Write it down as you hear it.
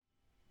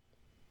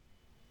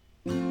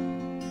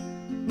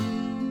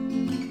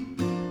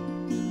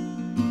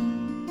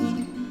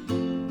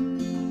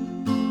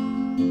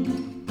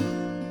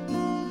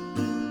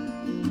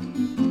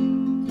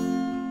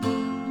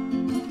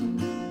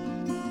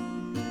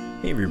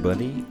Hey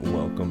everybody,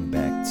 welcome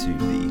back to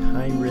the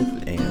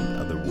High-Rith and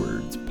Other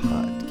Words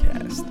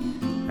podcast.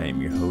 I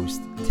am your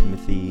host,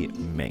 Timothy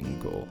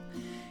Mangle,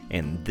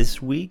 and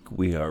this week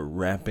we are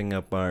wrapping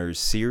up our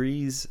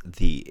series,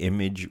 The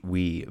Image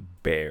We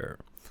Bear.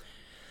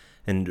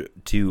 And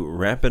to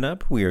wrap it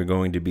up, we are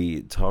going to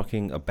be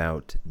talking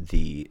about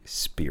the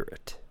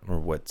Spirit, or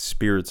what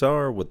spirits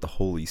are, what the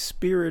Holy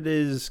Spirit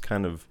is,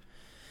 kind of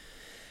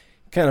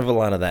a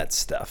lot of that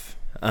stuff.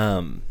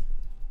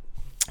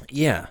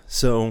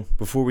 So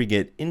before we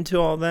get into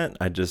all that,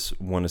 I just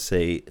want to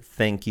say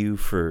thank you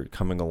for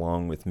coming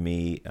along with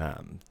me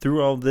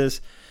through all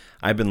this.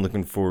 I've been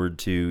looking forward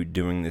to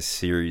doing this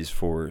series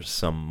for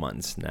some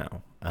months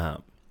now.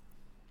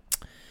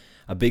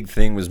 A big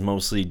thing was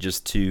mostly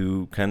just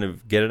to kind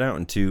of get it out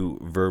and to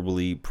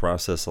verbally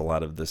process a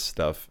lot of this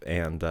stuff.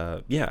 And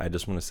I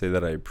just want to say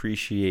that I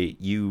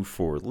appreciate you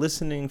for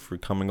listening, for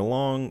coming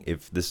along.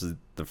 If this is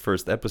the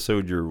first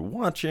episode you're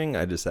watching,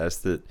 I just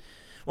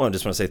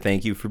want to say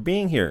thank you for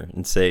being here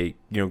and say,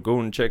 go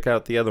and check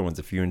out the other ones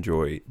if you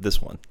enjoy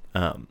this one.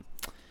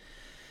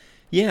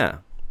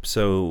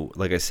 So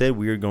like I said,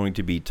 we are going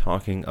to be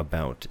talking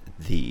about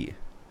the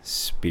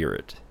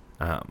Spirit.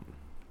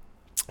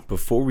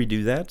 Before we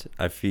do that,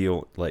 I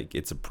feel like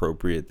it's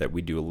appropriate that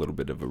we do a little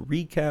bit of a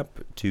recap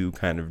to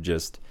kind of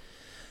just,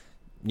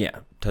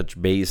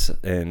 touch base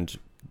and,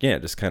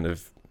 just kind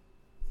of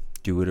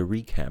do what a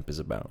recap is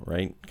about,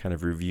 right? Kind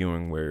of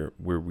reviewing where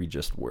we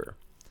just were.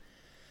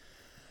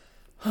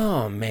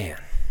 Oh,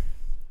 man.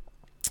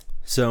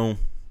 So,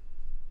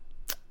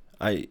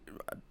 to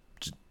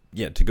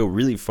go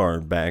really far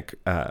back,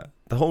 the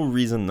whole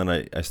reason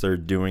that I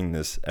started doing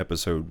this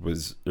episode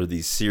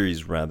these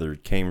series rather,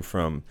 came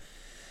from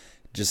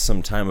just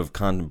some time of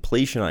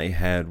contemplation I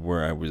had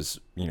where I was,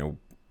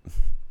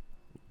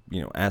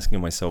 asking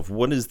myself,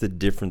 what is the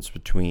difference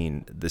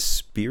between the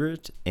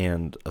spirit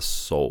and a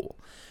soul?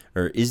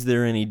 Or is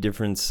there any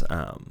difference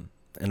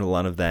in a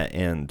lot of that?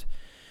 And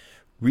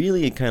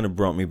really, it kind of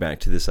brought me back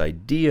to this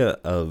idea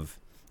of,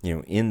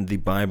 in the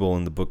Bible,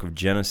 in the book of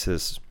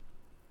Genesis,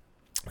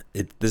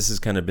 this has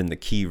kind of been the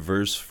key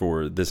verse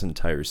for this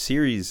entire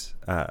series.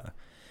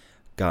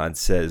 God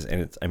says,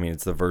 and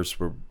it's the verse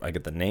where I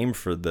get the name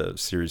for the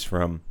series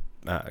from.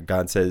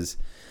 God says,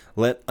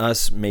 "Let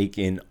us make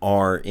in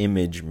our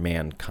image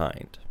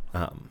mankind."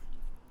 And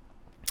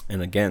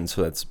again,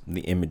 so that's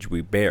the image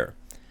we bear.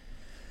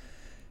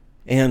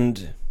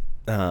 And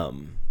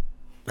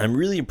I'm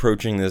really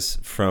approaching this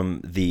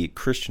from the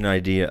Christian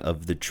idea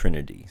of the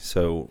Trinity.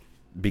 So,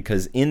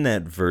 because in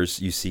that verse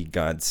you see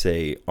God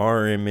say,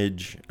 "Our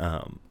image,"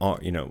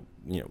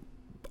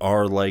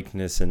 our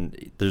likeness,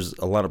 and there's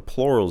a lot of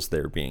plurals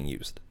there being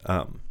used.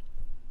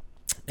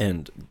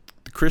 And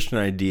the Christian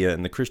idea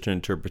and the Christian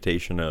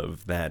interpretation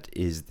of that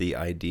is the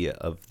idea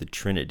of the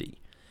Trinity,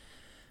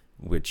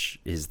 which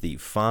is the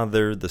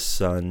Father, the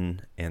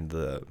Son, and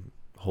the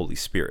Holy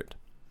Spirit.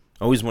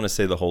 I always want to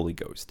say the Holy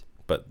Ghost,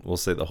 but we'll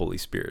say the Holy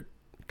Spirit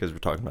because we're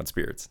talking about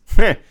spirits.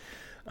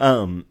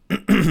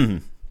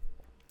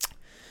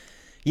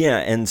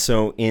 And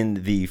so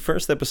in the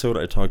first episode,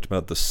 I talked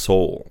about the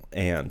soul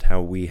and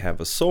how we have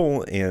a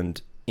soul,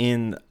 and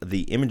in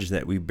the image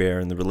that we bear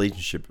in the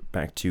relationship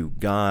back to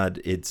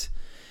God,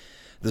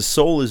 the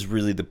soul is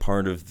really the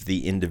part of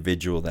the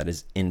individual that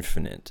is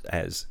infinite,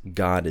 as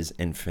God is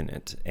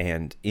infinite.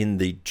 And in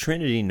the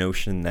Trinity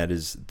notion, that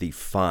is the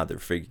Father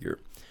figure.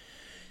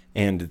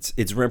 And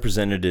it's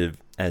representative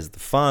as the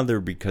Father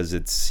because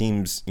it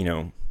seems,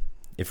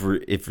 if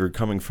we're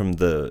coming from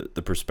the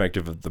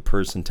perspective of the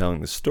person telling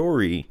the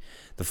story,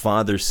 the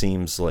Father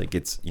seems like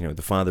it's,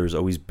 the Father is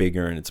always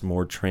bigger and it's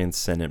more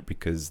transcendent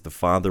because the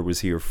Father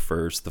was here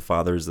first. The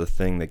Father is the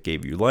thing that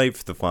gave you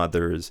life. The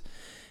Father is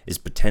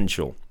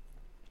potential.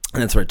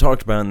 And that's what I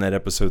talked about in that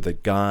episode,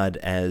 that God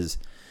as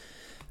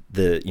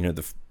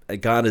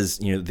God is,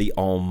 the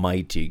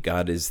Almighty.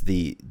 God is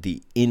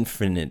the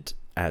infinite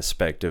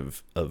aspect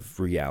of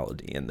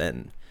reality. And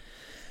then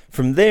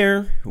from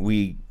there,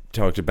 we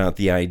talked about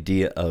the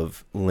idea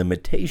of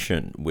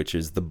limitation, which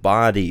is the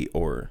body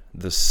or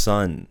the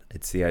sun.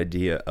 It's the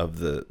idea of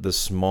the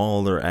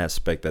smaller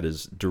aspect that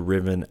is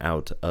driven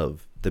out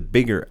of the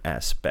bigger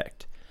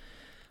aspect,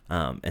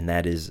 and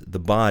that is the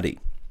body.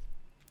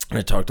 And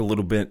I talked a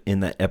little bit in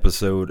that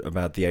episode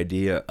about the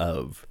idea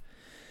of,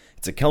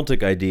 it's a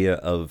Celtic idea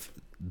of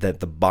that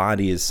the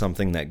body is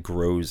something that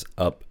grows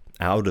up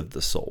out of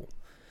the soul.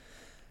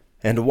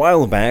 And a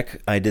while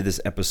back, I did this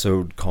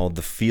episode called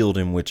The Field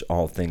in Which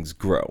All Things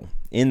Grow.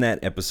 In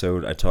that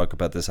episode, I talk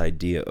about this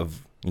idea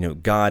of,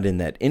 God in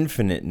that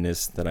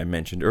infiniteness that I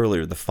mentioned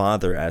earlier, the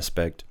Father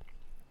aspect,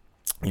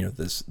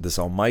 this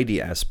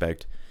almighty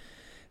aspect,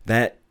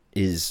 that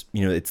is,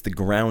 it's the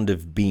ground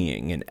of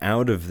being, and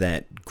out of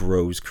that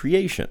grows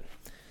creation.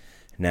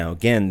 Now,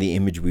 again, the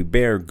image we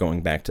bear,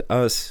 going back to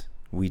us,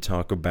 we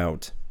talk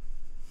about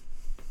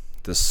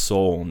the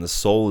soul, and the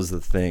soul is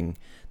the thing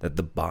that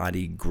the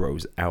body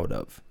grows out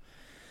of.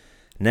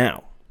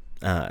 Now,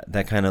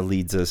 that kind of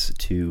leads us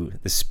to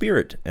the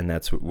Spirit, and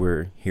that's what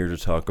we're here to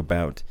talk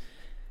about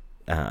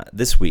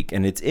this week,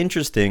 and it's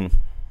interesting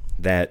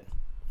that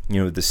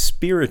the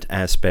spirit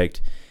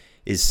aspect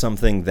is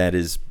something that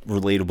is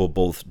relatable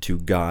both to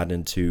God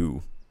and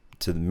to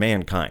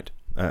mankind,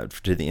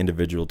 to the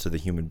individual, to the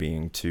human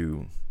being,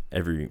 to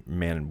every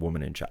man and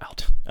woman and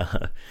child.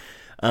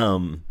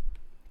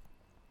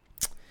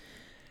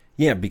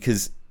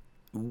 Because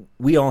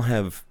we all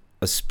have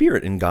a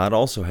spirit, and God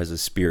also has a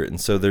spirit,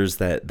 and so there's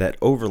that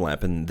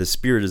overlap, and the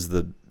spirit is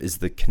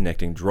the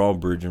connecting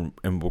drawbridge,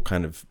 and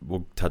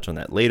we'll touch on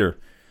that later.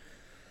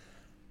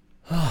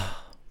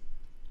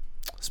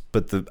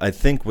 But I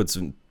think what's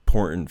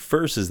important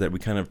first is that we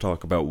kind of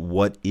talk about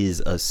what is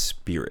a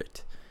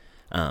spirit,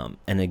 and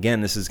again,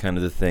 this is kind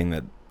of the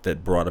thing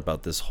that brought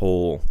about this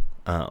whole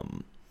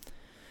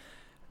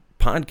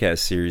podcast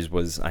series.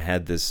 Was I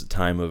had this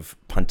time of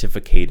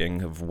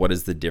pontificating of what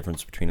is the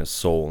difference between a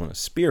soul and a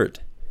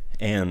spirit.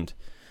 And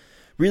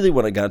really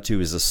what I got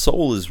to is a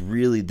soul is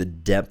really the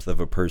depth of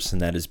a person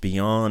that is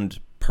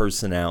beyond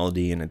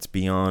personality, and it's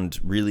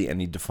beyond really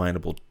any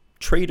definable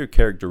trait or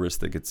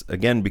characteristic. It's,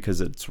 again,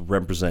 because it's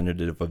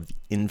representative of the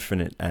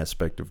infinite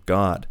aspect of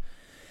God.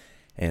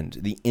 And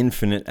the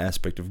infinite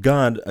aspect of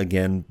God,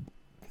 again,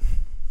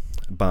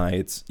 by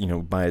its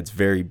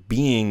very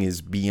being,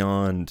 is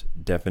beyond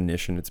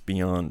definition. It's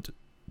beyond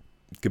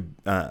the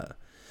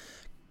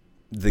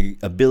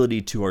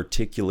ability to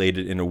articulate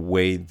it in a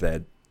way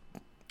that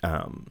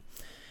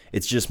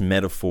it's just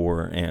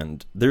metaphor.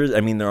 And there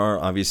are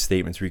obvious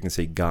statements where you can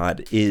say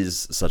God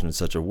is such and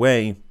such a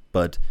way,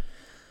 but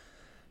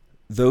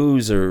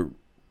those are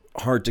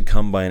hard to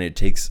come by, and it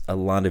takes a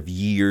lot of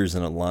years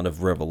and a lot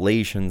of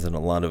revelations and a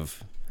lot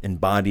of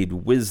embodied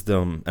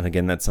wisdom. And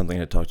again, that's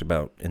something I talked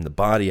about in the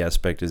body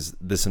aspect, is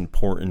this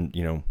important,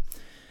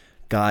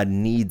 God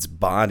needs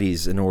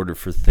bodies in order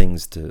for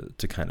things to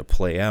kind of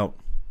play out.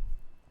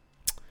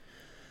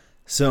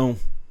 So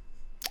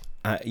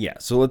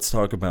let's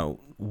talk about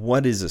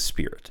what is a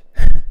spirit,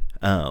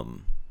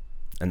 and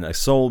a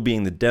soul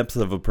being the depth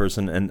of a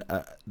person, and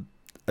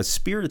a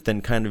spirit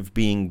then kind of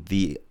being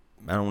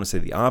I don't want to say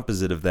the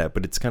opposite of that,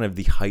 but it's kind of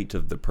the height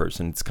of the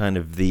person. It's kind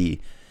of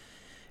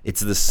it's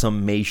the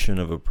summation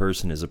of a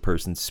person is a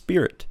person's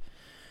spirit.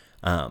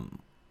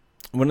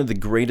 One of the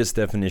greatest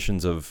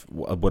definitions of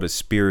what a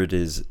spirit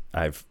is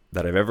that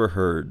I've ever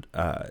heard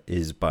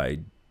is by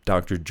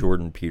Dr.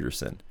 Jordan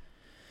Peterson.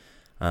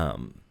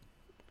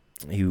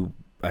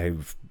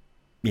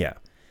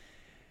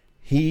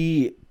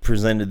 He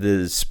presented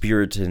the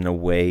spirit in a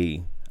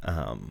way,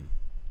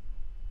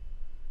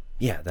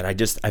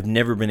 that I've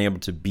never been able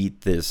to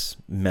beat this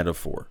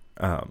metaphor.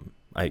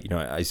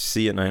 I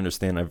see it and I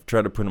understand. I've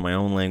tried to put it in my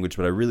own language,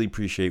 but I really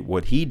appreciate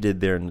what he did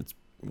there, and it's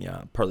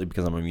partly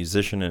because I'm a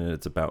musician and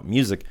it's about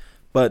music,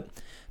 but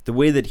the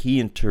way that he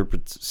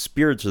interprets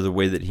spirits, or the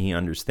way that he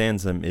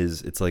understands them,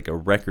 is it's like a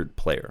record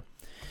player.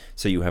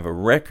 So you have a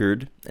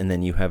record, and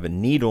then you have a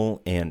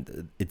needle,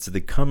 and it's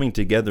the coming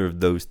together of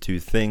those two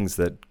things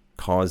that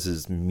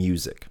causes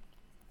music.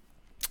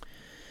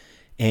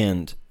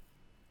 And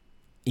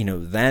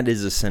that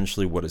is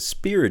essentially what a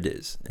spirit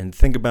is. And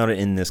think about it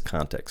in this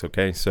context,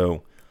 okay?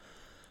 So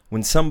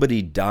when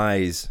somebody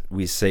dies,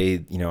 we say,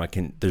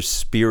 their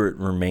spirit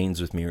remains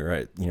with me,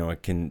 right?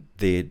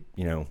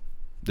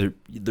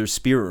 Their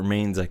spirit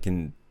remains.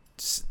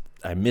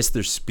 I miss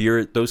their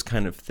spirit, those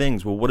kind of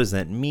things. Well, what does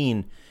that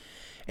mean?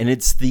 And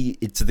it's the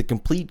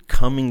complete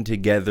coming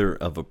together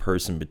of a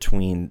person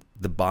between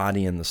the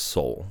body and the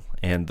soul.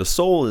 And the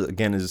soul,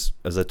 again, is,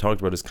 as I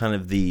talked about, is kind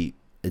of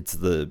it's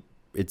the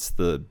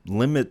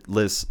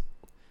limitless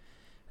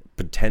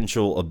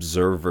potential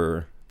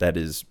observer that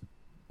is,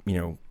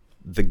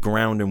 the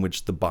ground in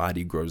which the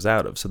body grows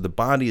out of. So the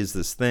body is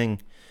this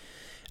thing,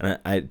 and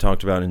I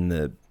talked about in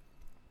the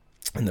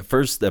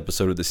first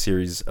episode of the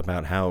series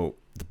about how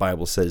the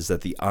Bible says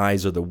that the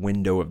eyes are the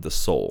window of the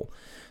soul.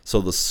 So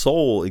the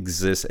soul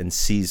exists and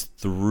sees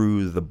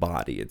through the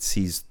body. It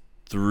sees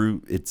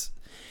through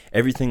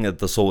everything that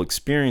the soul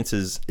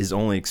experiences is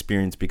only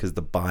experienced because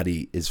the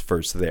body is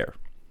first there.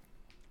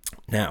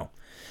 Now,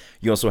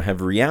 you also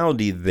have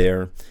reality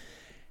there.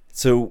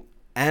 So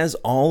as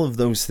all of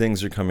those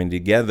things are coming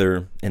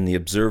together and the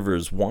observer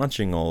is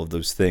watching all of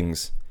those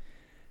things,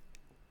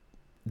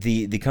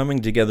 the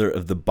coming together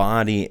of the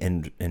body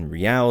and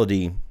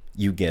reality,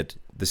 you get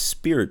the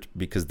spirit,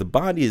 because the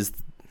body is...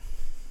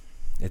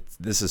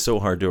 this is so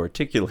hard to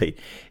articulate.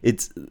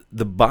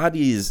 The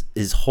body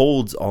is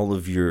holds all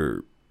of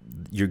your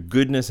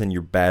goodness and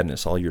your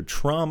badness, all your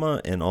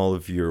trauma and all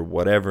of your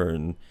whatever,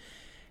 and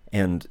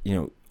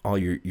all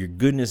your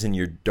goodness and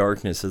your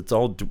darkness. It's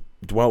all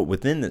dwelt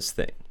within this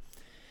thing.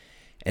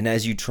 And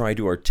as you try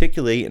to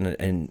articulate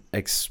and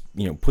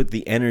put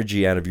the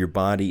energy out of your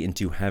body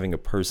into having a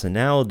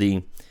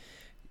personality,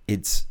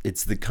 it's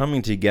the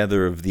coming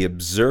together of the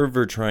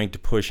observer trying to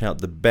push out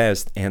the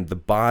best, and the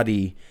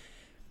body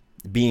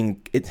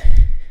being it.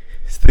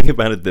 Think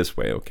about it this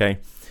way, okay?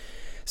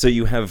 So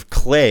you have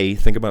clay.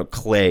 Think about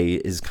clay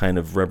is kind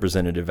of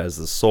representative as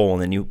the soul,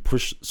 and then you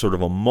push sort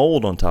of a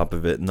mold on top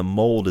of it, and the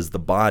mold is the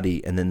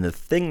body, and then the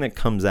thing that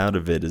comes out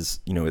of it is,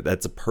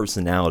 that's a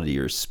personality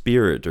or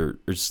spirit or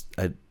it's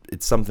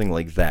something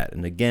like that.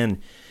 And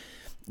again,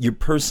 your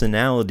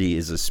personality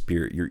is a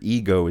spirit, your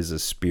ego is a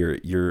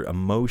spirit, your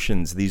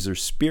emotions, these are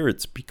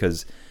spirits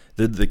because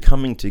they're the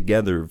coming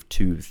together of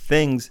two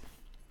things.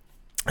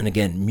 And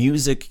again,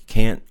 music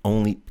can't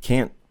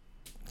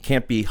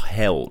be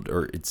held,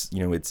 or it's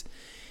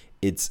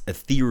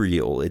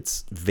ethereal,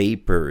 it's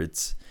vapor,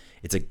 it's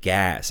a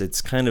gas.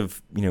 It's kind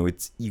of,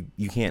 it's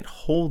you can't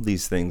hold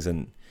these things,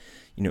 and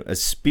a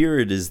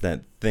spirit is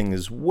that thing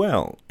as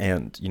well.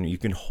 And you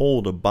can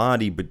hold a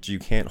body, but you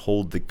can't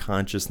hold the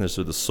consciousness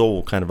or the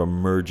soul kind of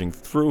emerging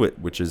through it,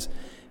 which is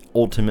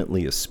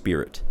ultimately a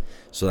spirit.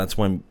 So that's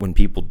when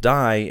people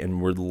die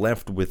and we're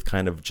left with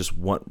kind of just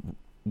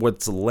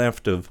what's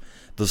left of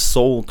the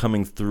soul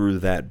coming through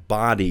that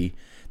body,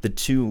 the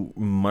two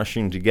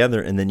mushing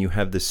together, and then you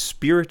have the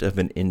spirit of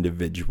an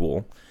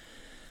individual,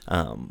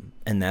 and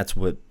that's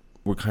what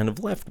we're kind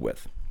of left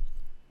with.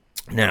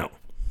 Now,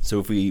 so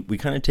if we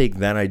kind of take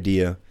that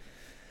idea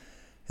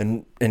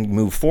and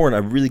move forward, I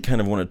really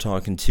kind of want to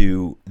talk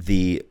into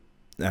the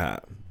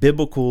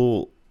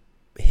biblical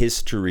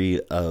history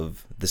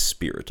of the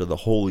Spirit, or the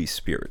Holy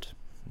Spirit.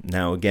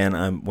 Now, again,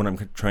 what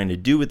I'm trying to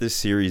do with this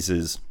series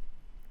is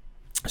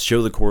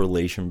show the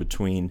correlation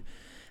between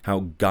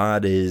how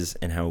God is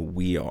and how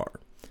we are.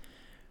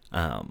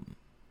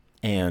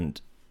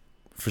 And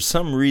for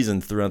some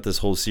reason, throughout this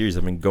whole series,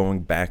 I've been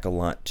going back a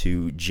lot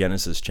to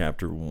Genesis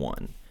chapter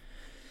 1.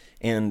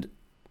 And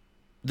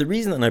the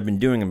reason that I've been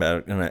doing about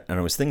it, and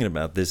I was thinking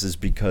about this, is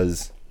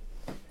because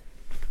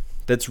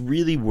that's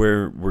really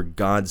where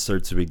God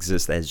starts to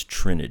exist as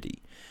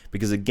Trinity.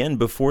 Because again,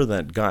 before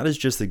that, God is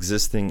just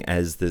existing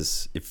as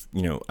this,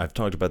 I've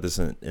talked about this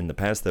in the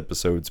past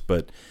episodes,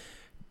 but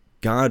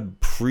God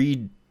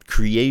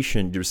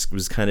pre-creation just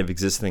was kind of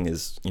existing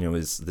as,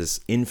 as this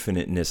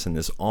infiniteness and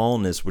this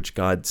allness, which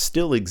God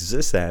still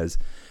exists as,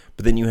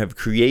 but then you have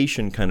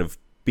creation kind of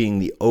being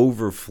the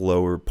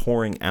overflow or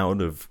pouring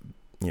out of,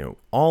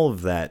 all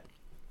of that,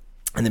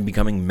 and then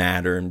becoming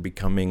matter and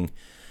becoming,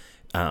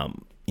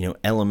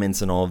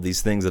 elements and all of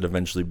these things that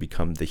eventually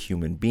become the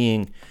human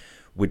being,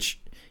 which,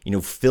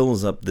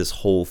 fills up this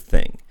whole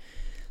thing.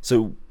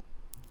 So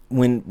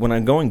when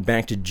I'm going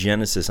back to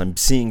Genesis, I'm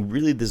seeing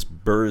really this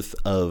birth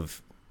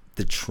of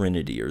the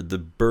Trinity, or the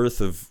birth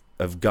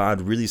of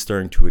God really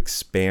starting to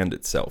expand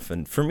itself.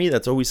 And for me,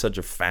 that's always such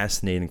a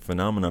fascinating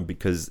phenomenon,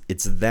 because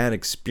it's that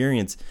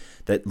experience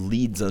that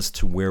leads us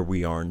to where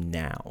we are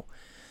now.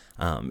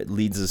 It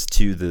leads us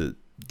to the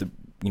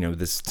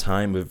this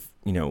time of,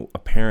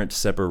 apparent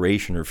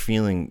separation, or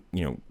feeling,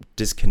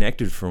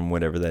 disconnected from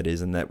whatever that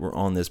is, and that we're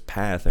on this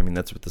path. I mean,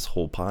 that's what this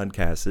whole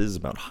podcast is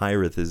about.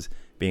 Hiraeth is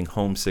being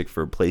homesick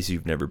for a place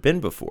you've never been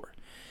before.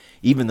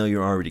 Even though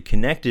you're already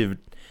connected,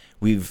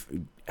 we've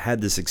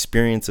had this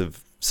experience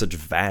of such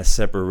vast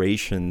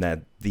separation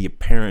that the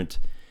apparent,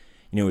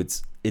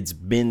 it's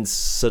been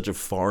such a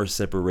far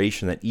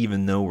separation that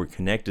even though we're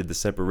connected, the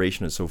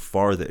separation is so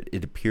far that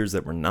it appears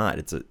that we're not.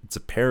 It's a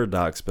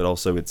paradox, but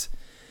also it's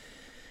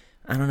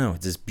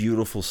this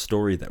beautiful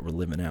story that we're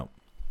living out.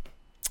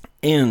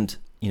 And,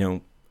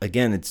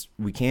 again,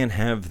 we can't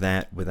have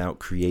that without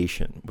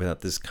creation,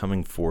 without this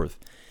coming forth.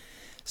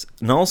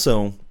 And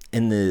also,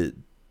 in the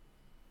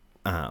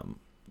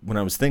when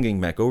I was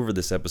thinking back over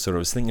this episode, I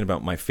was thinking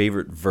about my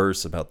favorite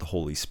verse about the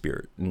Holy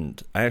Spirit.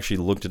 And I actually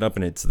looked it up,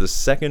 and it's the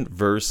second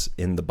verse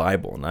in the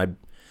Bible. And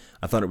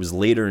I thought it was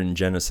later in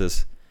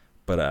Genesis,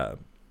 but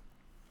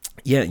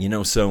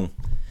so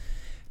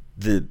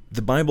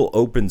the Bible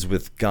opens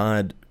with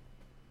God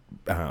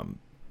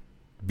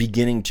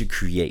beginning to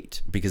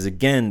create, because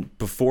again,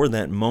 before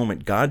that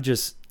moment, God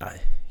just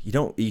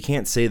you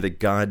can't say that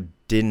God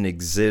didn't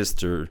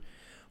exist or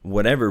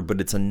whatever,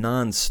 but it's a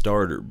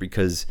non-starter,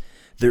 because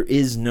there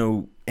is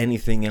no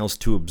anything else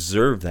to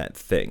observe that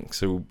thing.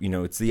 So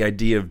it's the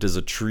idea of, does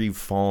a tree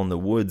fall in the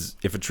woods?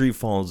 If a tree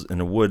falls in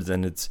the woods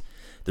and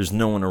there's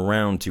no one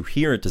around to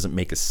hear it, doesn't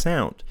make a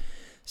sound.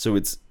 So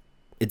it's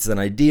that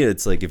idea.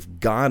 It's like, if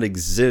God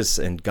exists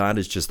and God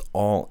is just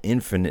all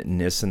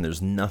infiniteness and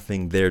there's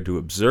nothing there to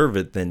observe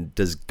it, then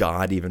does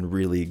God even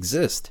really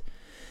exist?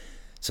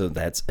 So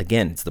that's,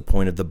 again, it's the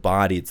point of the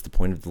body. It's the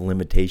point of the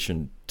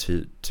limitation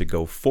to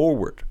go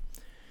forward.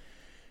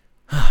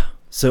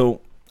 So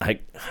I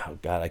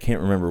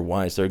can't remember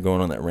why I started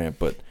going on that rant,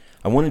 but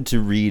I wanted to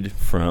read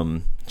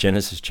from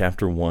Genesis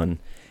chapter 1.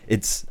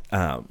 It's,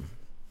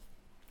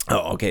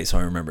 okay, so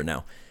I remember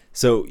now.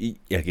 So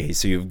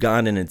you've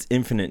God in its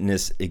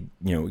infiniteness,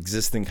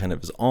 existing kind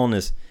of as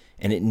allness,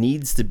 and it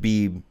needs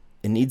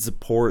to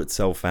pour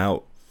itself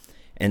out.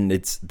 And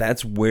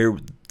that's where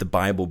the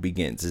Bible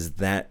begins, is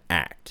that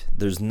act.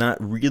 There's not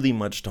really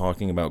much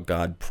talking about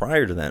God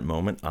prior to that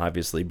moment,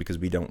 obviously, because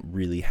we don't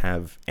really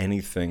have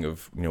anything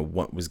of,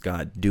 what was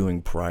God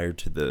doing prior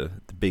to the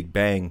Big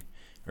Bang,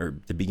 or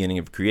the beginning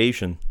of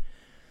creation.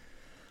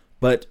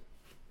 But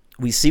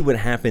we see what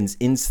happens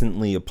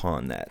instantly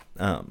upon that.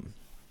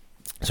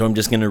 So I'm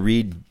just going to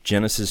read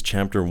Genesis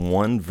chapter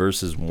 1,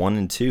 verses 1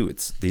 and 2.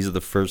 These are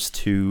the first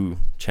two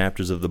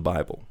chapters of the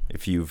Bible.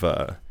 If you've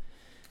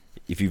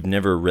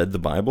never read the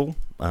Bible,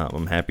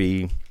 I'm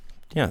happy,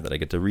 that I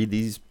get to read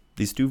these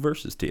two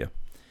verses to you.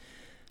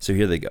 So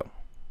here they go.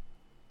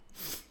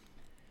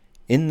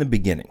 In the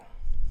beginning,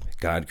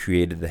 God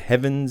created the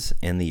heavens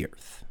and the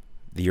earth.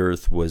 The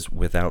earth was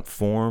without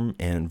form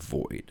and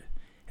void,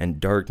 and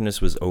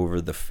darkness was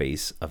over the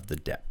face of the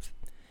depth.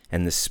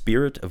 And the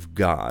Spirit of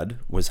God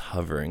was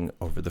hovering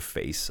over the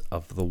face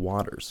of the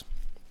waters.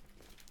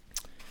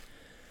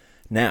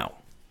 Now,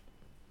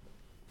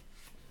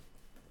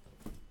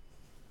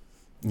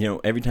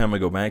 every time I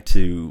go back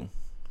to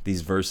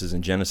these verses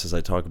in Genesis,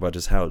 I talk about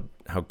just how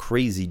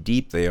crazy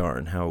deep they are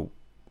and how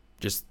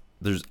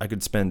I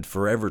could spend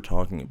forever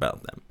talking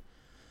about them.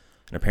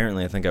 And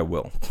apparently I think I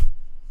will.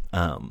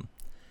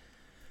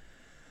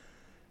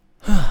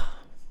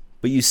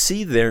 But you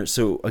see there,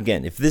 so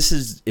again, if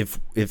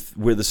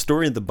where the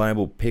story of the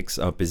Bible picks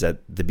up is at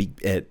the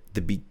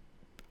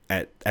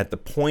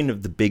point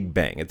of the Big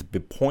Bang, at the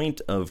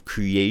point of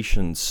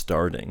creation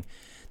starting,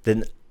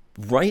 then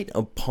right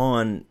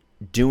upon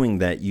doing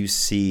that, you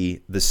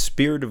see the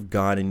Spirit of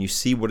God, and you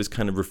see what is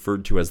kind of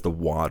referred to as the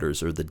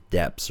waters or the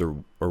depths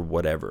or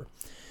whatever.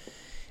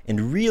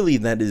 And really,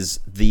 that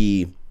is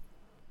the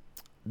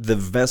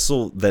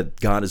vessel that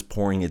God is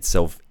pouring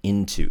itself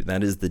into.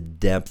 That is the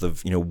depth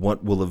of,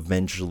 what will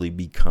eventually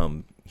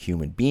become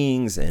human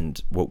beings and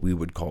what we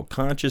would call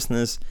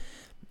consciousness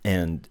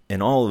and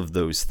all of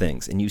those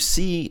things. And you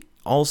see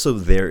also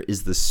there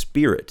is the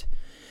Spirit.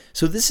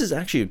 So this is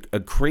actually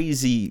a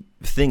crazy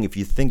thing if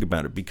you think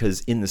about it,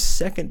 because by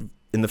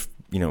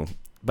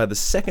the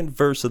second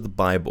verse of the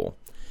Bible,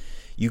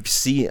 you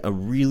see a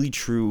really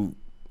true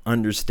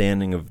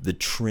understanding of the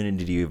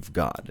Trinity of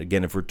God.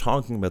 Again, if we're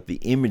talking about the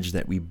image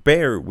that we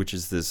bear, which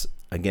is this,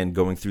 again,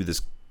 going through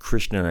this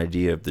Christian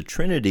idea of the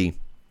Trinity,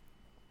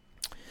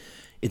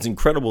 it's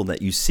incredible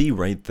that you see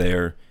right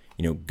there,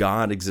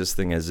 God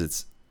existing as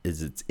its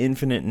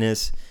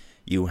infiniteness.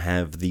 You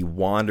have the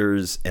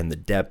waters and the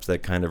depths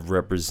that kind of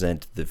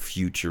represent the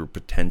future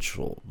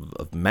potential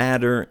of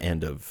matter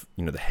and of,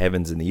 the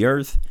heavens and the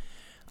earth,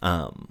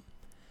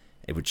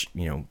 which,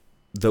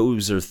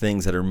 those are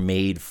things that are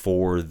made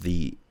for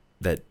that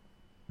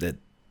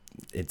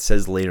it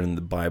says later in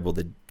the Bible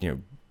that,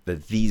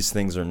 that these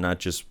things are not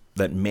just,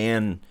 that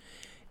man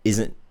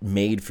isn't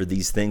made for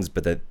these things,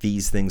 but that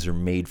these things are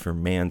made for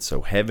man.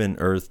 So heaven,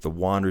 earth, the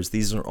waters,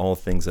 these are all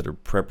things that are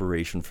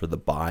preparation for the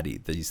body,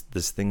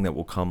 this thing that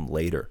will come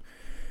later.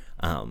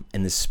 And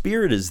the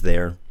Spirit is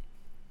there,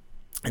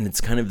 and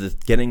it's kind of the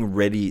getting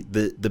ready.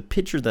 The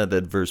picture that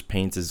verse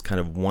paints is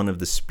kind of one of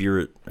the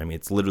Spirit. I mean,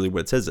 it's literally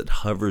what it says. It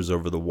hovers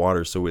over the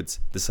water. So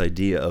it's this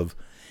idea of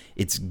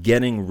it's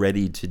getting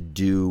ready to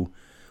do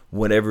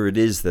whatever it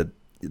is that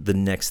the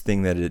next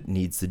thing that it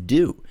needs to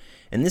do.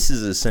 And this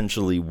is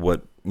essentially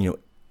what,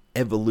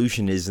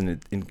 evolution is in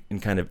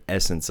kind of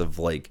essence of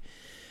like,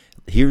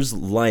 here's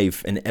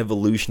life, and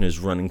evolution is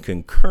running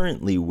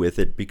concurrently with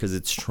it because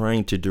it's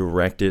trying to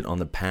direct it on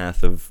the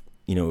path of,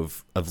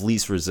 of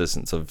least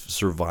resistance, of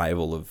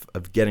survival,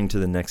 of getting to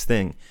the next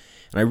thing.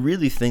 And I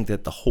really think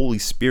that the Holy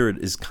Spirit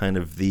is kind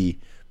of the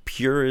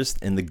purest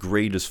and the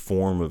greatest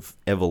form of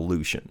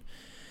evolution.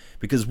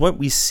 Because what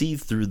we see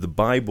through the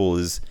Bible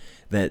is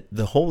that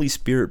the Holy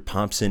Spirit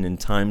pops in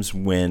times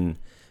when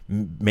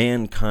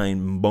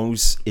mankind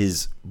most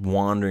is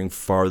wandering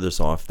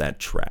farthest off that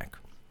track.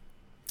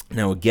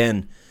 Now,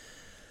 again,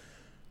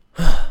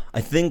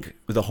 I think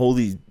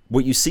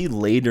what you see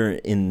later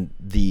in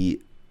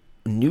the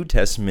New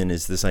Testament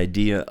is this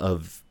idea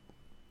of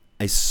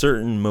a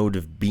certain mode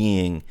of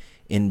being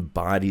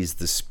embodies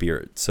the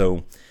Spirit.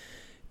 So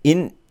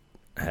I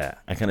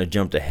kind of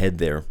jumped ahead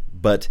there,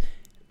 but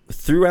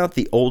throughout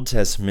the Old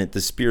Testament,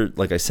 the Spirit,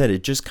 like I said,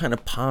 it just kind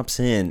of pops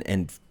in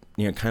and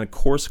kind of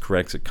course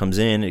corrects. It comes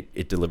in,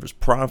 it delivers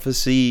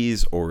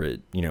prophecies, or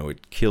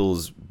it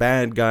kills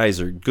bad guys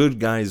or good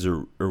guys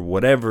or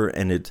whatever,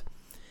 and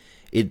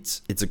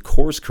it's a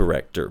course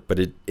corrector, but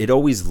it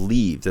always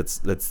leaves.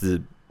 That's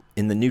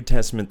in the New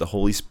Testament, the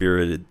Holy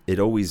Spirit, it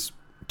always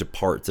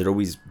departs, it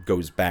always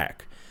goes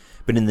back.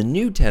 But in the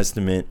New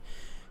Testament,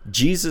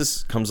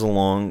 Jesus comes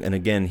along, and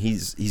again,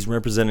 he's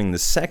representing the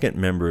second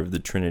member of the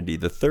Trinity.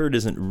 The third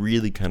isn't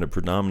really kind of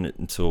predominant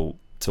until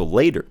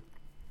later.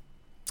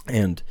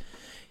 And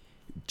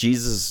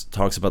Jesus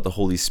talks about the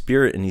Holy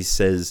Spirit, and he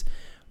says,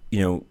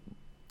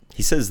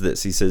 he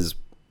says,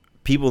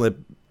 people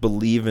that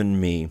believe in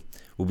me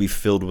will be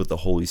filled with the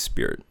Holy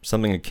Spirit,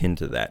 something akin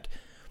to that.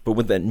 But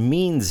what that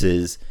means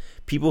is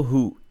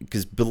people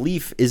because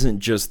belief isn't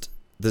just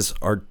this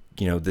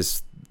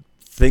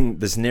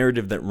this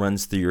narrative that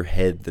runs through your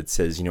head that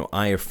says,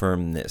 I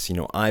affirm this,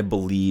 I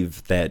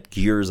believe that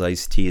Gears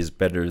iced tea is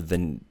better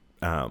than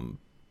some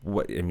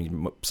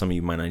of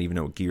you might not even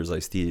know what Gears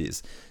iced tea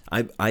is.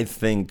 I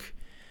think,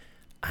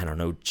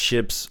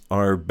 chips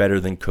are better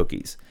than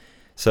cookies.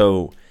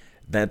 So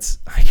I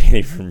can't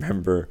even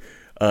remember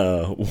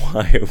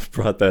why I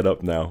brought that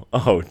up now.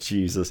 Oh,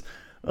 Jesus.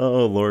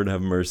 Oh, Lord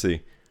have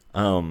mercy.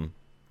 Wow,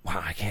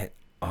 I can't.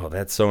 Oh,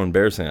 that's so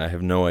embarrassing. I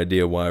have no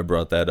idea why I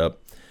brought that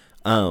up.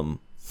 What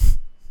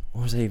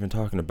was I even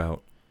talking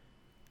about?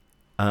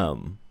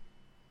 Oh,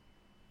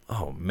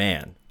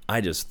 man. I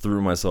just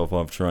threw myself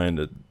off trying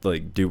to,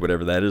 do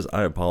whatever that is.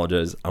 I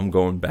apologize. I'm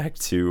going back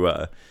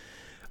to,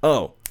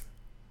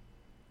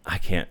 I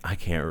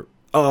can't.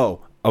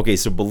 Oh, okay,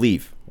 so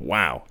belief.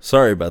 Wow.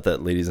 Sorry about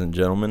that, ladies and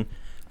gentlemen.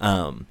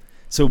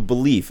 So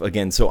belief,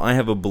 again, so I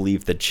have a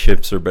belief that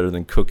chips are better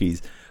than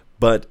cookies,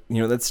 but,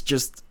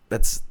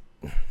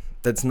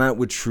 that's not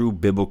what true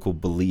biblical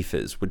belief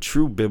is. What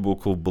true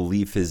biblical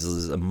belief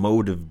is a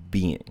mode of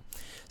being.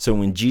 So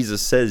when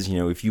Jesus says,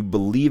 if you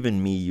believe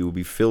in me, you will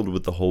be filled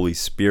with the Holy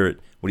Spirit,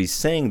 what he's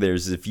saying there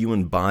is if you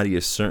embody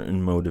a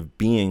certain mode of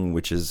being,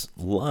 which is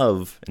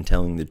love and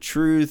telling the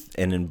truth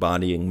and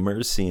embodying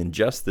mercy and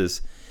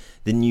justice,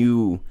 then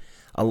you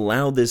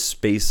allow this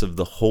space of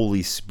the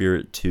Holy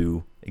Spirit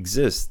to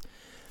exist.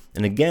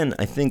 And again,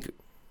 I think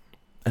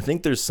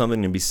there's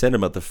something to be said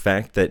about the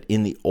fact that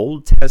in the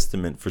Old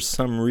Testament, for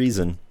some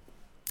reason,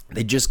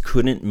 they just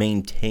couldn't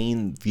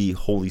maintain the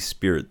Holy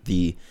Spirit.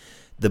 The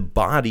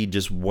body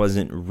just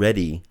wasn't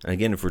ready. And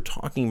again, if we're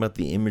talking about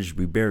the image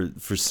we bear,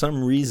 for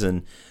some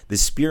reason, the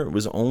Spirit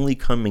was only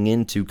coming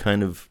in to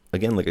kind of,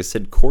 again, like I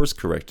said, course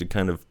correct, to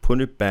kind of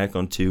put it back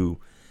onto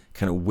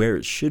kind of where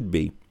it should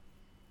be.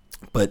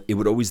 But it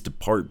would always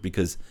depart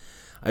because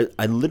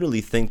I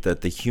literally think that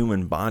the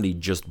human body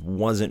just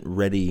wasn't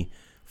ready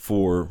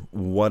for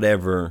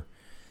whatever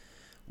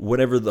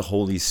the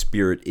Holy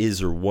Spirit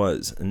is or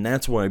was. And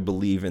that's why I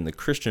believe in the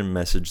Christian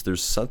message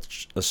there's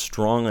such a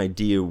strong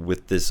idea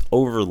with this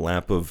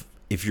overlap of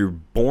if you're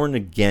born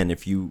again,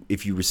 if you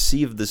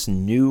receive this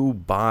new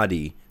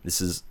body,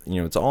 this is,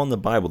 it's all in the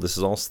Bible, this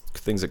is all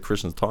things that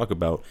Christians talk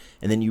about,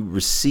 and then you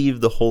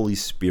receive the Holy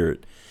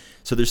Spirit.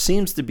 So there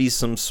seems to be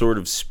some sort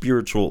of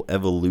spiritual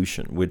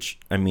evolution, which,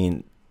 I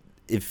mean,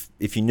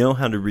 if you know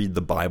how to read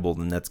the Bible,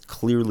 then that's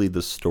clearly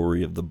the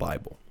story of the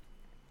Bible.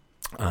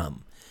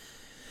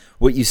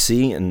 What you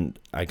see, and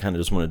I kind of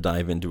just want to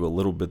dive into a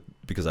little bit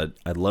because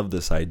I love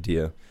this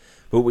idea,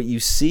 but what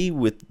you see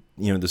with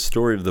the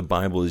story of the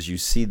Bible is you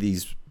see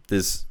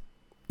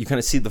you kind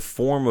of see the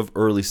form of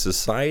early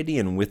society,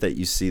 and with that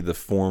you see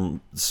the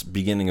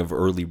beginning of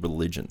early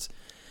religions.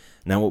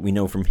 Now what we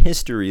know from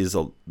history is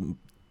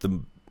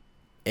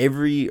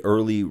every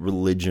early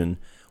religion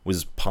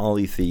was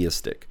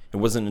polytheistic. It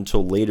wasn't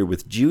until later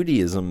with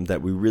Judaism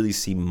that we really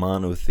see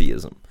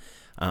monotheism.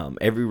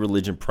 Every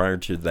religion prior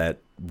to that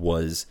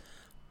was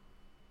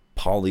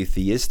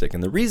polytheistic.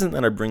 And the reason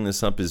that I bring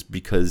this up is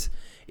because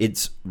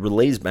it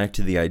relates back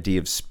to the idea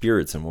of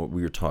spirits and what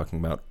we were talking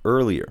about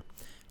earlier.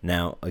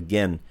 Now,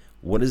 again,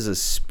 what is a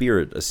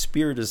spirit? A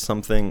spirit is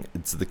something,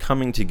 it's the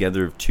coming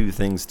together of two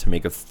things to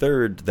make a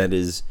third that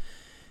is,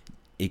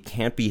 it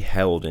can't be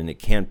held and it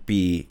can't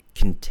be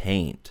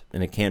contained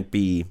and it can't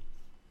be,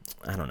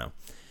 I don't know.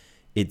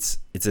 It's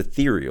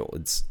ethereal.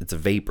 It's a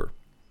vapor.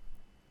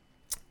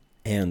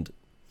 And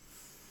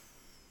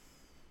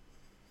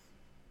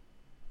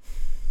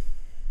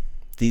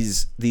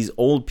these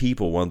old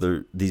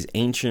people, these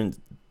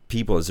ancient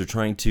people, as they're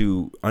trying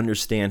to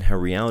understand how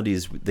reality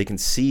is, they can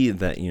see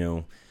that,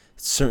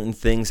 certain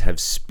things have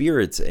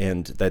spirits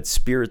and that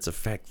spirits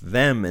affect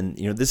them. And,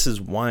 this is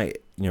why,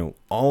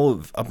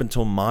 up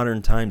until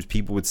modern times,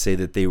 people would say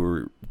that they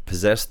were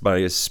possessed by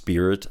a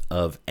spirit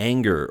of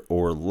anger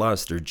or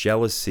lust or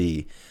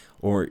jealousy,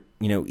 or,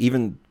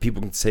 even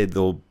people can say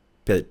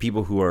that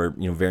people who are,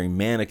 very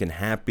manic and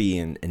happy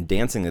and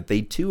dancing, that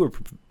they too are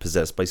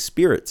possessed by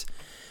spirits.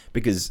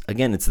 Because,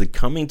 again, it's the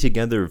coming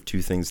together of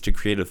two things to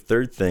create a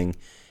third thing.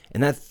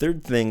 And that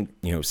third thing,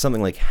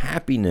 something like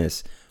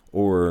happiness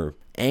or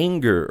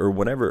anger or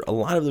whatever, a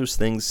lot of those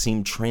things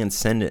seem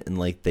transcendent and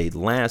like they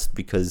last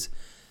because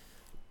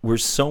we're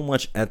so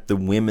much at the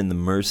whim and the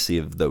mercy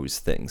of those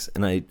things.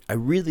 And I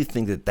really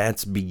think that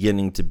that's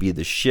beginning to be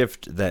the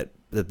shift that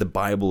the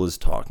Bible is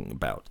talking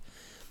about.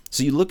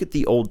 So you look at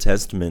the Old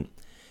Testament,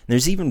 and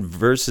there's even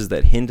verses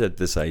that hint at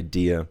this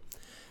idea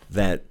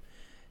that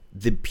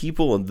the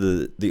people of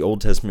the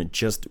Old Testament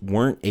just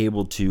weren't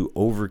able to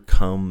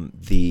overcome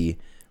the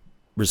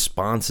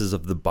responses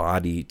of the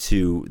body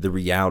to the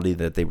reality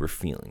that they were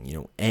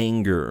feeling,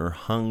 anger or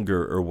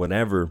hunger or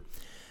whatever.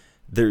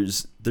 There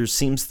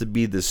seems to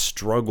be this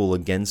struggle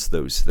against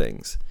those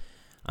things,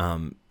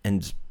 and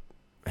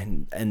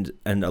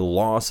a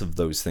loss of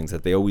those things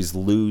that they always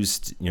lose.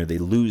 They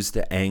lose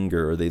to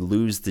anger or they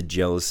lose to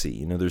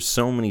jealousy. There's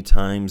so many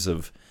times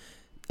of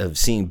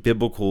seeing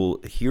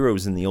biblical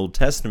heroes in the Old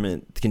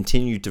Testament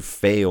continue to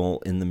fail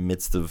in the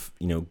midst of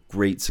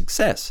great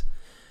success.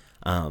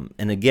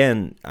 And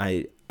again,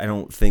 I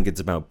don't think it's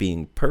about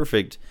being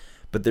perfect,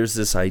 but there's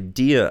this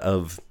idea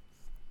of,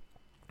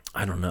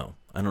 I don't know,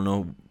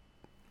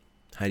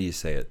 how do you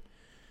say it?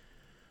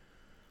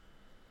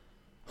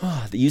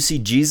 You see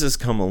Jesus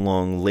come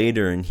along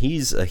later, and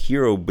he's a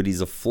hero, but he's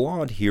a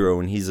flawed hero,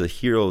 and he's a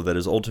hero that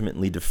is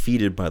ultimately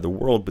defeated by the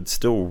world, but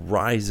still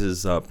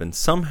rises up. And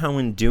somehow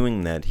in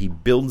doing that, he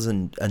builds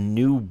a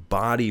new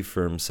body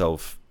for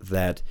himself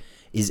that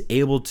is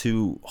able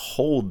to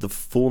hold the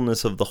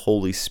fullness of the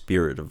Holy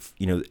Spirit.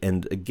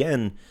 And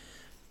again,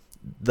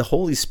 the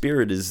Holy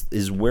Spirit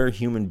is where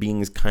human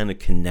beings kind of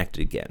connect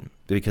again,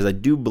 because I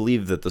do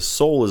believe that the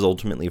soul is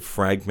ultimately a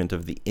fragment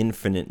of the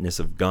infiniteness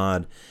of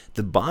God.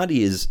 The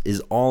body is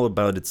all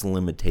about its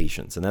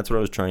limitations, and that's what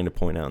I was trying to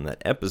point out in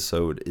that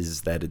episode,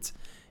 is that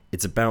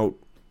it's about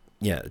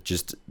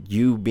just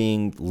you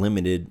being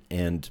limited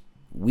and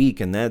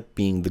weak, and that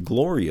being the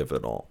glory of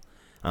it all,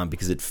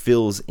 because it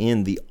fills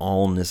in the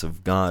allness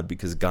of God,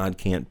 because God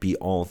can't be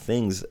all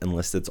things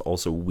unless it's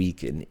also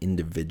weak and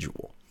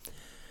individual.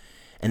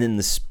 And then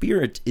the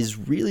Spirit is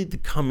really the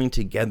coming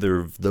together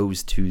of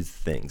those two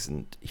things.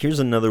 And here's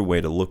another way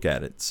to look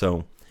at it.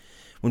 So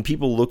when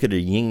people look at a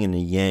yin and a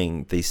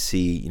yang, they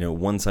see,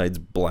 one side's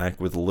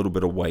black with a little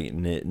bit of white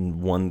in it,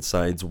 and one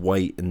side's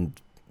white and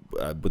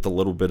with a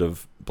little bit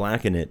of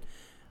black in it.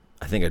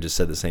 I think I just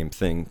said the same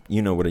thing.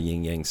 You know what a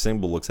yin yang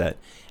symbol looks at.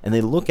 And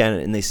they look at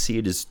it and they see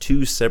it as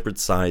two separate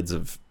sides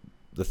of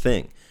the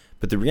thing.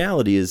 But the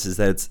reality is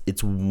that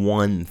it's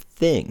one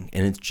thing.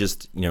 And it's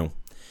just,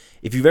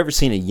 if you've ever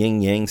seen a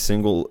yin-yang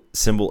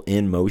symbol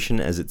in motion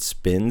as it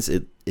spins,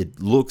 it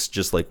looks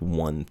just like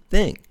one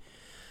thing.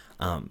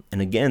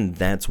 And again,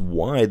 that's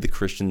why the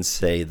Christians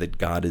say that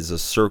God is a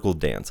circle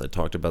dance. I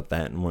talked about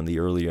that in one of the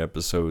earlier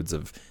episodes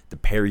of the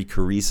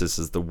perichoresis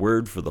is the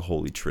word for the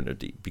Holy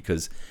Trinity,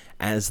 because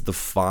as the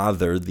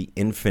Father, the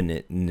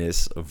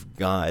infiniteness of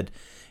God,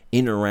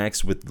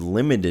 interacts with the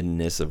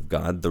limitedness of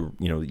God,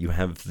 you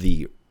have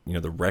the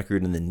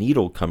record and the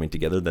needle coming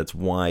together. That's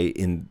why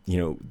in,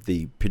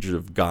 the picture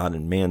of God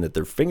and man that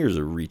their fingers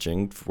are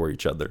reaching for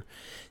each other.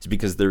 It's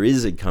because there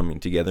is a coming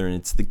together, and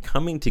it's the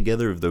coming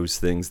together of those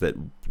things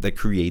that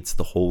creates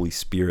the Holy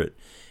Spirit.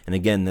 And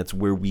again, that's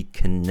where we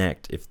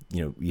connect. If,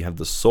 you have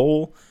the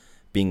soul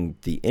being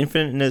the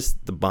infiniteness,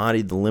 the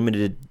body, the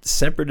limited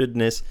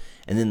separatedness,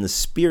 and then the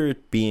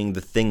Spirit being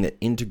the thing that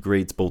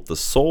integrates both the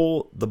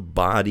soul, the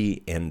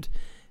body, and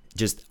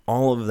just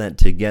all of that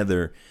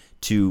together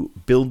to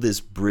build this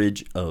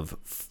bridge of,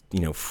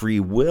 free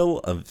will,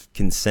 of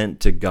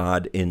consent to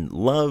God in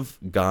love,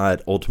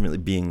 God ultimately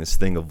being this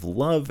thing of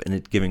love and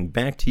it giving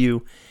back to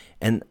you.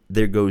 And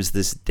there goes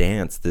this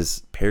dance,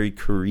 this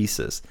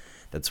perichoresis.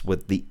 That's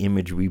what the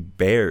image we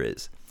bear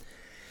is.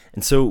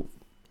 And so,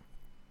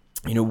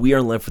 we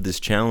are left with this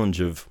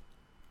challenge of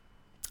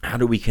how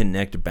do we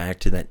connect back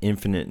to that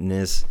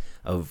infiniteness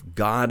of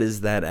God as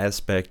that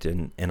aspect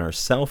and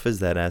ourself as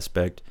that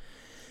aspect.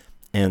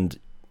 And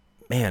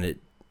man,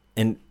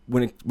 And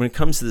when it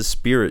comes to the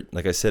Spirit,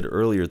 like I said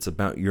earlier, it's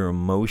about your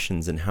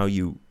emotions and how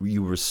you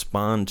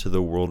respond to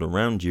the world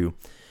around you,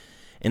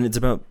 and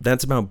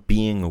that's about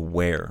being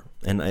aware.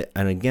 And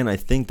again, I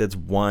think that's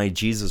why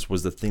Jesus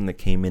was the thing that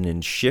came in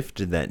and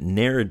shifted that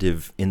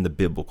narrative in the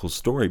biblical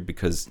story,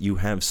 because you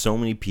have so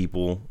many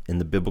people in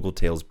the biblical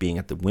tales being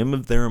at the whim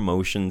of their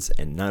emotions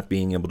and not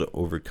being able to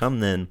overcome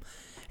them,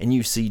 and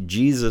you see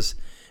Jesus.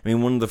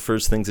 One of the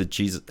first things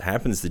that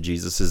happens to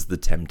Jesus is the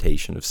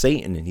temptation of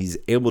Satan, and he's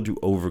able to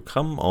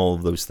overcome all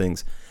of those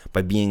things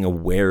by being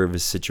aware of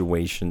his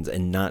situations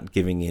and not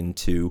giving in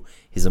to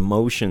his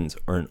emotions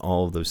or in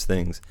all of those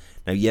things.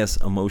 Now, yes,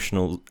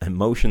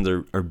 emotions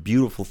are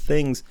beautiful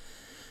things,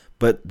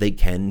 but they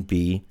can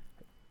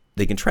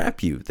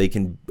trap you. They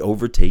can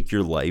overtake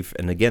your life.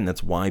 And again,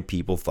 that's why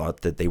people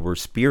thought that they were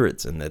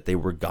spirits and that they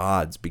were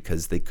gods,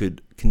 because they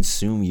could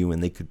consume you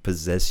and they could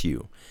possess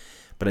you.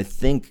 But I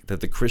think that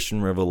the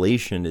Christian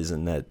revelation is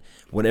in that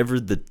whatever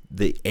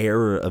the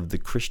era of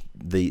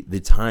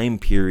the time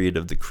period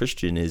of the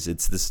Christian is,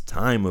 it's this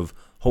time of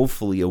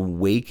hopefully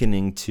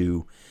awakening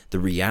to the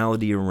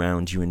reality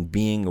around you and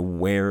being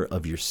aware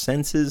of your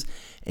senses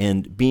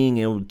and being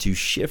able to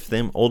shift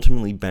them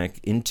ultimately back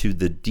into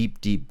the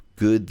deep, deep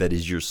good that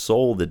is your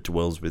soul that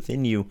dwells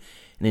within you.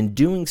 And in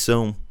doing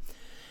so,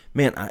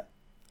 man,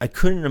 I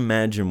couldn't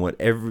imagine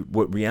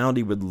what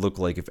reality would look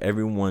like if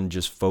everyone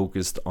just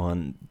focused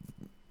on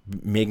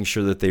making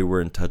sure that they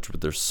were in touch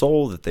with their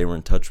soul, that they were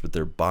in touch with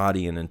their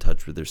body, and in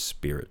touch with their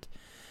spirit.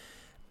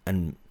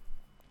 And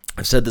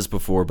I've said this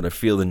before, but I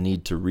feel the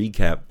need to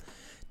recap.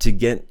 To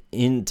get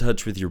in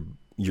touch with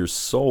your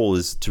soul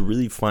is to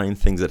really find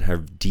things that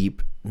have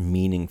deep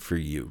meaning for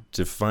you,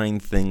 to find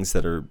things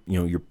that are,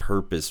 your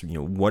purpose,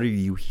 what are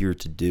you here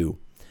to do?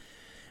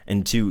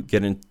 And to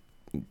get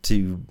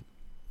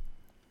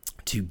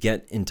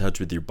in touch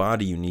with your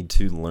body, you need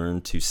to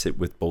learn to sit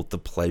with both the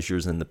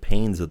pleasures and the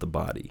pains of the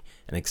body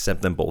and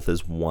accept them both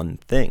as one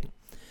thing.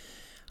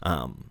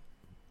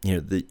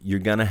 You're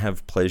going to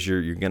have pleasure,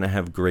 you're going to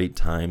have great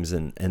times,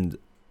 and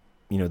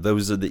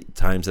those are the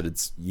times that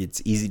it's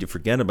easy to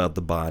forget about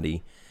the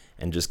body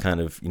and just kind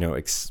of,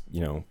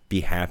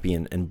 be happy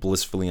and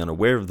blissfully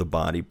unaware of the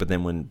body. But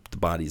then when the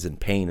body's in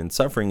pain and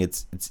suffering,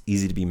 it's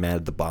easy to be mad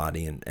at the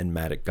body and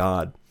mad at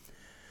God.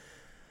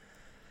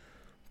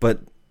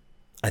 But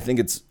I think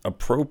it's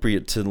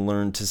appropriate to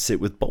learn to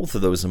sit with both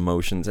of those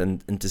emotions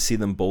and to see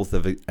them both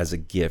as a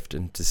gift,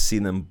 and to see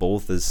them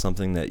both as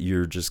something that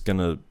you're just going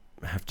to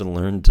have to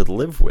learn to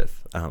live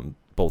with,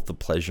 both the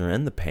pleasure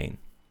and the pain.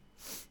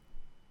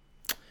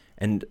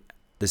 And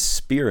the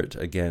spirit,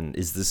 again,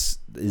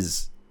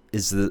 is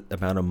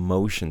about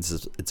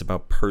emotions. It's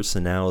about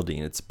personality,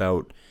 and it's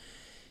about,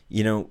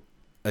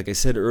 like I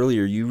said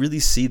earlier, you really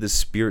see the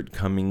spirit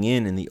coming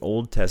in the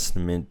Old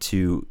Testament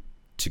to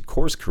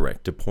course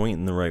correct, to point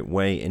in the right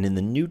way. And in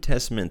the New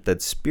Testament,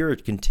 that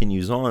spirit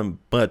continues on,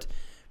 but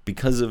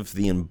because of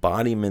the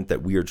embodiment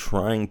that we are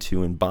trying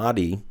to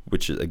embody,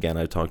 which again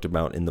I talked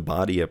about in the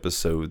body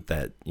episode,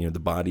 that the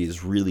body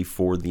is really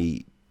for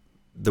the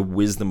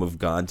wisdom of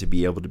God to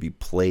be able to be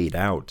played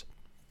out.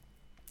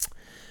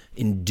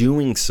 In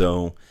doing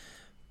so,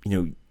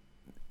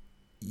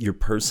 your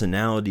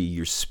personality,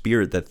 your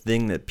spirit, that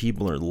thing that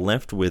people are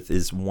left with,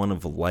 is one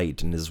of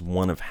light, and is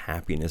one of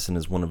happiness, and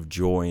is one of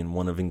joy, and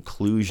one of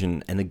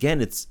inclusion. And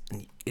again, it's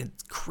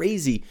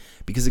crazy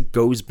because it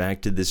goes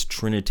back to this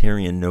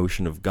Trinitarian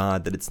notion of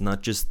God, that it's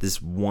not just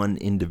this one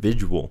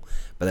individual,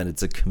 but that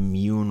it's a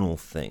communal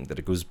thing, that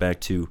it goes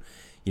back to,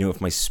 if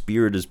my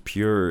spirit is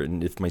pure,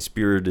 and if my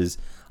spirit is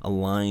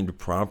aligned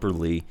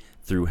properly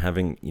through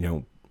having,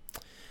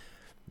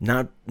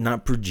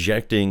 not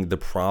projecting the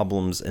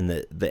problems and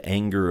the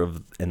anger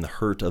and the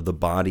hurt of the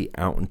body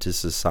out into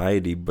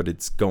society, but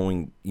it's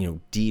going,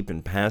 deep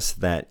and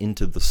past that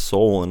into the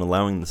soul, and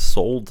allowing the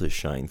soul to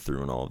shine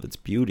through in all of its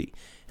beauty.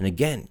 And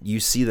again, you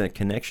see that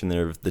connection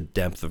there of the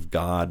depth of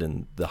God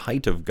and the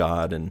height of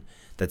God, and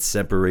that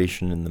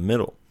separation in the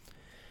middle.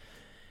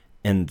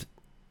 And,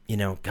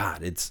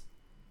 God, it's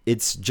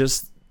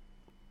just,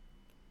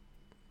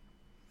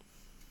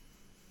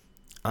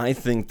 I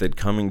think that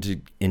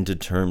coming into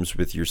terms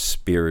with your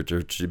spirit,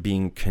 or to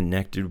being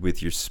connected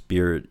with your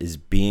spirit, is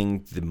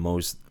being the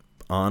most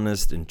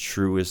honest and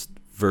truest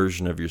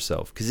version of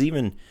yourself. Because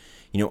even,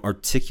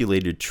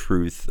 articulated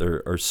truth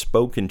or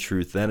spoken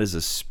truth, that is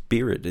a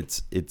spirit.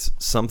 It's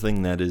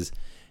something that is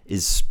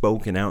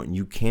spoken out, and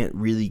you can't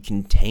really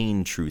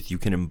contain truth. You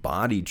can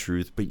embody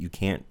truth, but you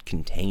can't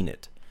contain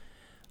it.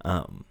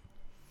 So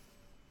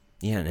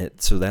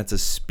that's a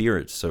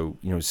spirit. So,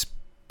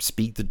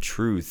 speak the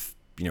truth.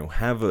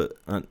 Have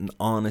an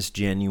honest,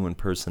 genuine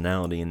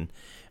personality. And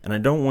I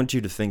don't want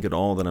you to think at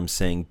all that I'm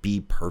saying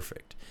be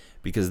perfect,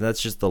 because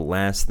that's just the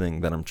last thing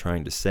that I'm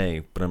trying to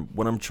say. But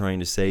what I'm trying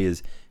to say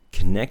is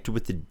connect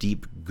with the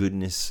deep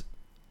goodness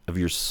of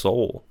your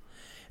soul.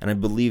 And I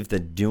believe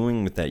that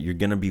doing with that, you're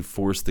going to be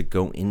forced to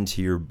go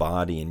into your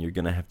body, and you're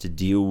going to have to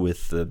deal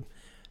with the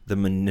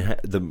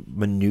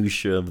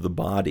minutia of the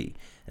body.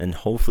 And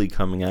hopefully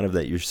coming out of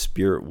that, your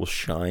spirit will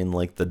shine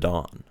like the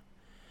dawn.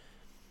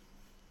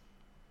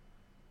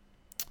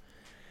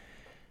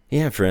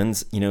 Yeah,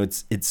 friends,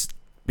 it's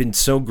been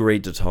so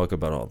great to talk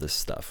about all this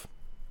stuff.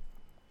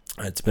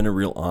 It's been a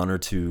real honor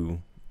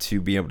to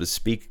be able to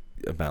speak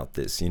about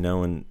this, and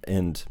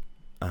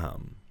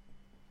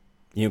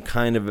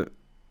kind of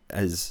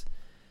as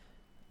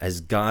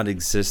God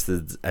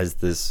existed as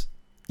this,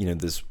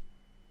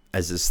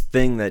 as this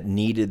thing that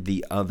needed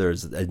the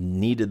others, that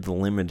needed the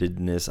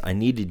limitedness. I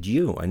needed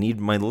you. I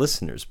need my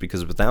listeners,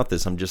 because without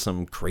this, I'm just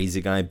some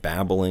crazy guy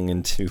babbling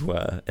into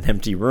an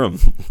empty room.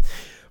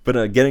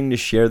 But getting to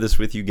share this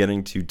with you,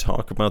 getting to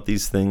talk about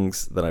these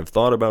things that I've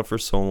thought about for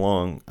so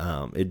long,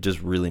 it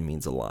just really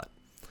means a lot.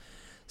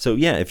 So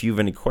yeah, if you have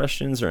any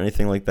questions or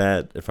anything like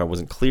that, if I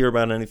wasn't clear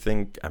about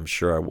anything, I'm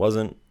sure I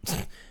wasn't,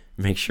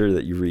 make sure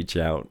that you reach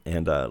out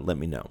and let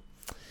me know.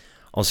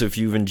 Also, if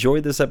you've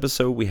enjoyed this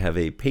episode, we have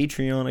a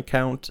Patreon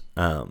account.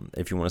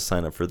 If you want to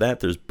sign up for that,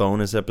 there's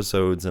bonus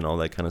episodes and all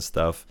that kind of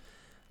stuff.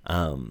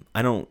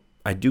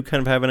 I do kind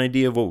of have an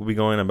idea of what we'll be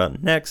going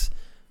about next.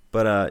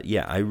 But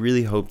yeah, I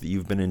really hope that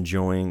you've been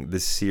enjoying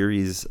this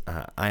series.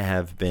 I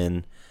have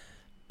been.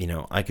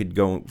 I could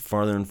go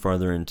farther and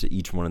farther into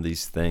each one of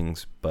these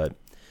things. But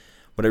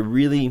what I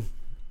really,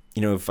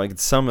 if I could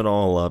sum it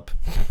all up,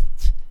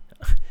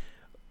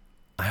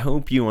 I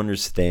hope you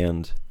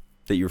understand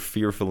that you're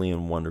fearfully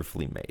and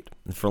wonderfully made.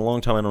 And for a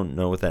long time, I don't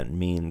know what that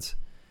means.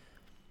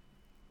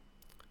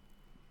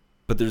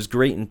 But there's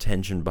great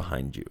intention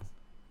behind you.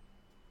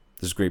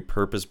 There's great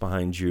purpose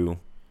behind you.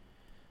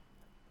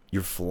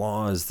 Your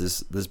flaws,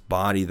 this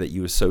body that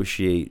you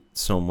associate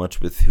so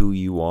much with who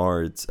you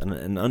are,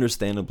 and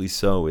understandably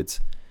so, it's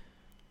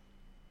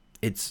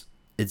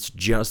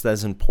just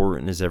as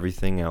important as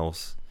everything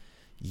else.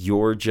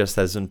 You're just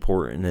as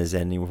important as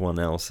anyone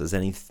else, as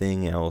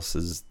anything else.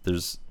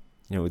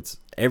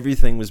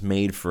 Everything was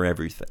made for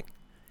everything.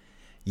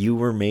 You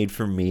were made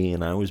for me,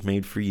 and I was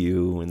made for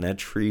you, and that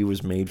tree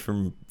was made for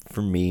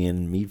me,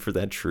 and me for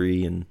that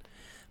tree, and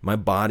my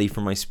body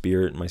for my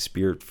spirit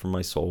for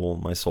my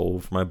soul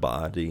for my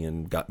body,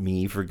 and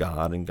me for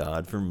God, and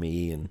God for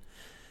me. And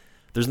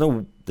there's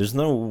no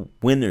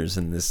winners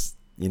in this.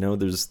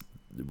 It's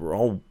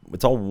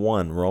all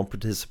one. We're all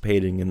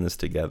participating in this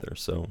together.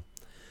 So,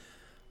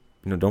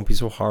 don't be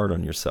so hard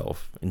on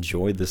yourself.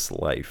 Enjoy this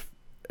life.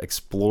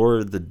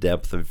 Explore the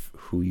depth of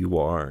who you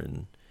are,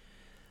 and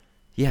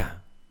yeah,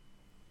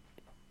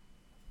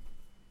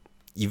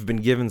 you've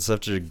been given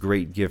such a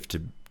great gift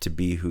to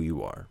be who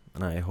you are.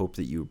 And I hope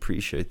that you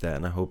appreciate that,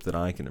 and I hope that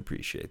I can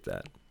appreciate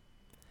that.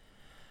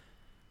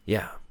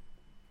 Yeah.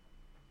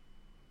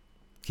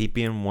 Keep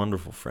being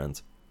wonderful,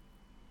 friends.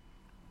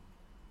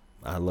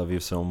 I love you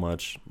so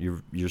much.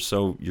 You're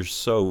so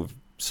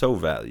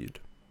valued.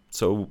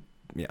 So,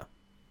 yeah.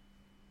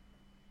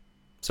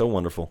 So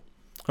wonderful.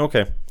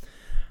 Okay.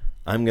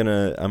 I'm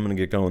gonna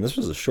get going. This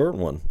was a short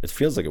one. It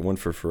feels like it went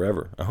for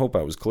forever. I hope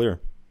I was clear.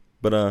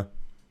 But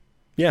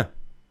yeah.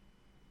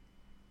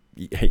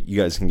 You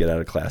guys can get out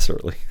of class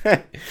early.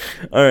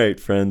 All right,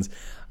 friends.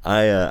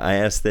 I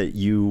ask that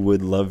you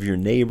would love your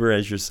neighbor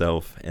as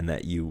yourself, and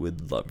that you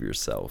would love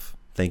yourself.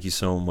 Thank you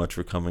so much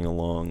for coming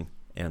along,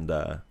 and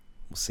we'll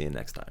see you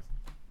next time.